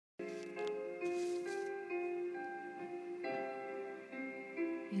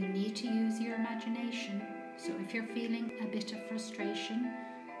need to use your imagination. So if you're feeling a bit of frustration,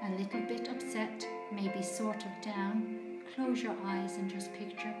 a little bit upset, maybe sort of down, close your eyes and just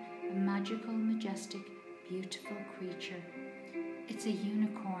picture a magical, majestic, beautiful creature. It's a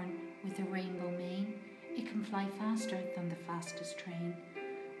unicorn with a rainbow mane. It can fly faster than the fastest train,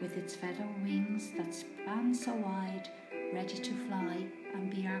 with its feather wings that span so wide, ready to fly and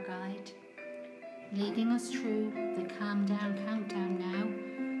be our guide. Leading us through the calm down countdown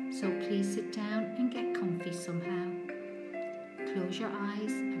now, so please sit down and get comfy somehow. Close your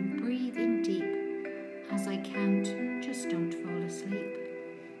eyes and breathe in deep. As I count, just don't fall asleep.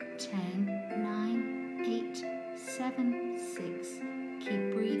 10, 9, 8, 7, 6.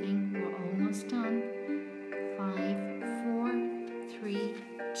 Keep breathing, we're almost done. 5, 4, 3,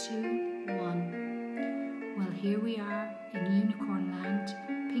 2, 1. Well, here we are in Unicorn Land.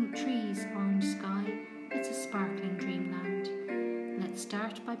 Pink trees, orange sky. It's a sparkling dreamland. Let's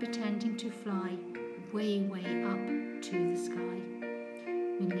start by pretending to fly way, way up to the sky.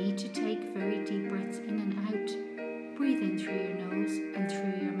 We need to take very deep breaths in and out. Breathe in through your nose and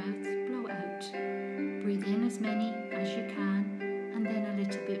through your mouth, blow out. Breathe in as many as you can and then a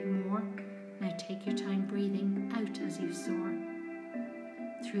little bit more. Now take your time breathing out as you soar.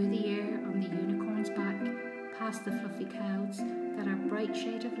 Through the air on the unicorn's back, past the fluffy clouds that are bright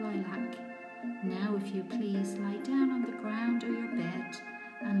shade of lilac. Now if you please lie down on the ground or your bed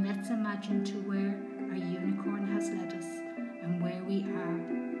and let's imagine to where our unicorn has led us and where we are.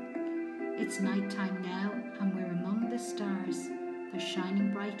 It's nighttime now and we're among the stars. They're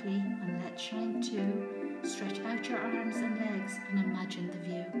shining brightly and let's shine too. Stretch out your arms and legs and imagine the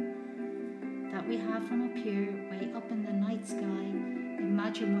view that we have from up here, way up in the night sky.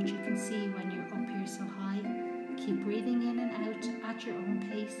 Imagine what you can see when you're up here so high. Keep breathing in and out at your own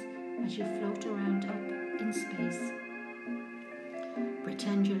pace as you float around up in space.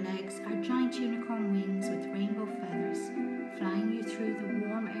 Pretend your legs are giant unicorn wings with rainbow feathers, flying you through the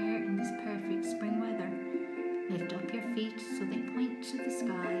warm air in this perfect spring weather. Lift up your feet so they point to the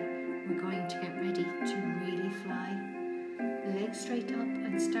sky. We're going to get ready to really fly. Legs straight up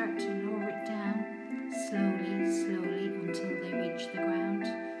and start to lower it down, slowly, slowly until they reach the ground.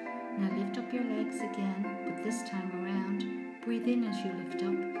 Now lift up your legs again, but this time around, breathe in as you lift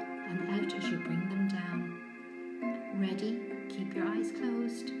up and out as you bring them down. Ready? Keep your eyes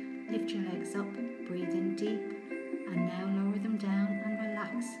closed, lift your legs up, breathe in deep, and now lower them down and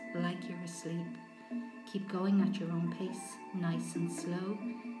relax like you're asleep. Keep going at your own pace, nice and slow,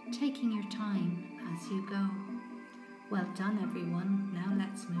 taking your time as you go. Well done everyone, now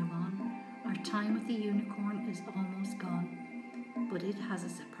let's move on. Our time with the unicorn is almost gone, but it has a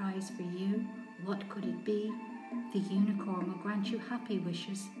surprise for you. What could it be? The unicorn will grant you happy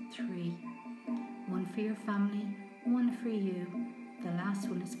wishes, 3. One for your family, one for you. The last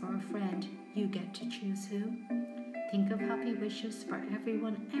one is for a friend. You get to choose who. Think of happy wishes for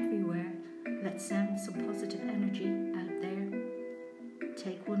everyone, everywhere. Let's send some positive energy out there.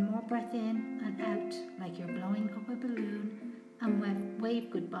 Take one more breath in and out like you're blowing up a balloon and wave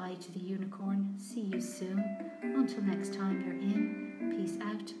goodbye to the unicorn. See you soon. Until next time you're in, peace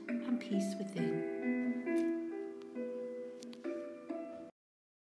out and peace within.